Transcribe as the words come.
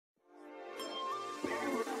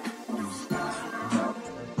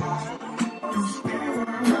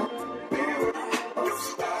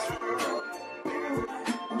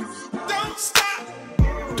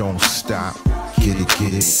stop, get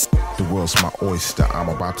it. The world's my oyster, I'm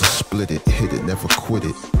about to split it. Hit it, never quit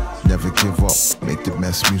it, never give up. Make the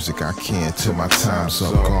best music I can till my time's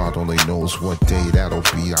up. God only knows what day that'll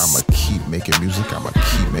be. I'ma keep making music, I'ma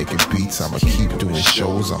keep making beats, I'ma keep doing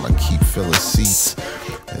shows, I'ma keep filling seats.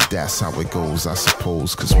 And that's how it goes, I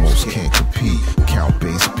suppose, cause most can't compete. Count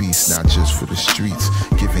bass beats, not just for the streets.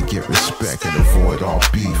 Give and get respect and avoid all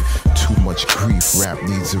beef. Too much grief, rap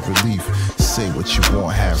needs a relief. Say what you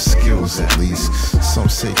want, have skills at least. Some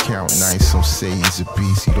say Count nice, some say he's a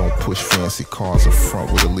beast. He don't push fancy cars up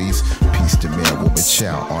front with a lease. Peace to man, woman,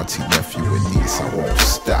 child, auntie, nephew, and niece. I won't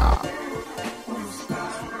stop.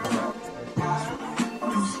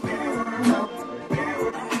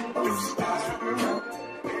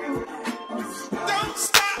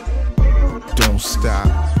 Don't stop,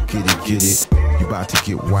 get it. You about to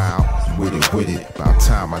get wild, with it. About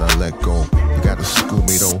time I done let go. You gotta school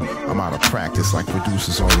me though. I'm out of practice like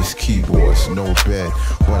producers on these keyboards. No bed,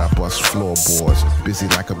 but I bust floorboards. Busy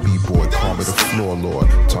like a b-boy, call me the floor lord.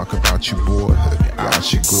 Talk about you bored,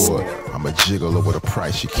 out your gourd. I'm a jiggler with a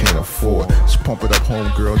price you can't afford. Just pump it up,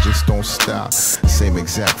 homegirl, just don't stop. Same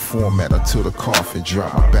exact format until the coffin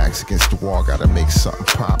drop. My back's against the wall, gotta make something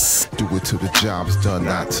pop. Do it till the job's done,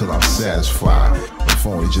 not till I'm satisfied. If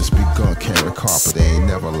only just begun, carrying carpet, they ain't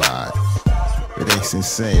never lied. It ain't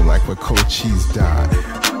insane like when Cold Cheese died.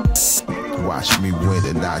 Watch me win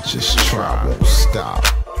and not just try, won't stop.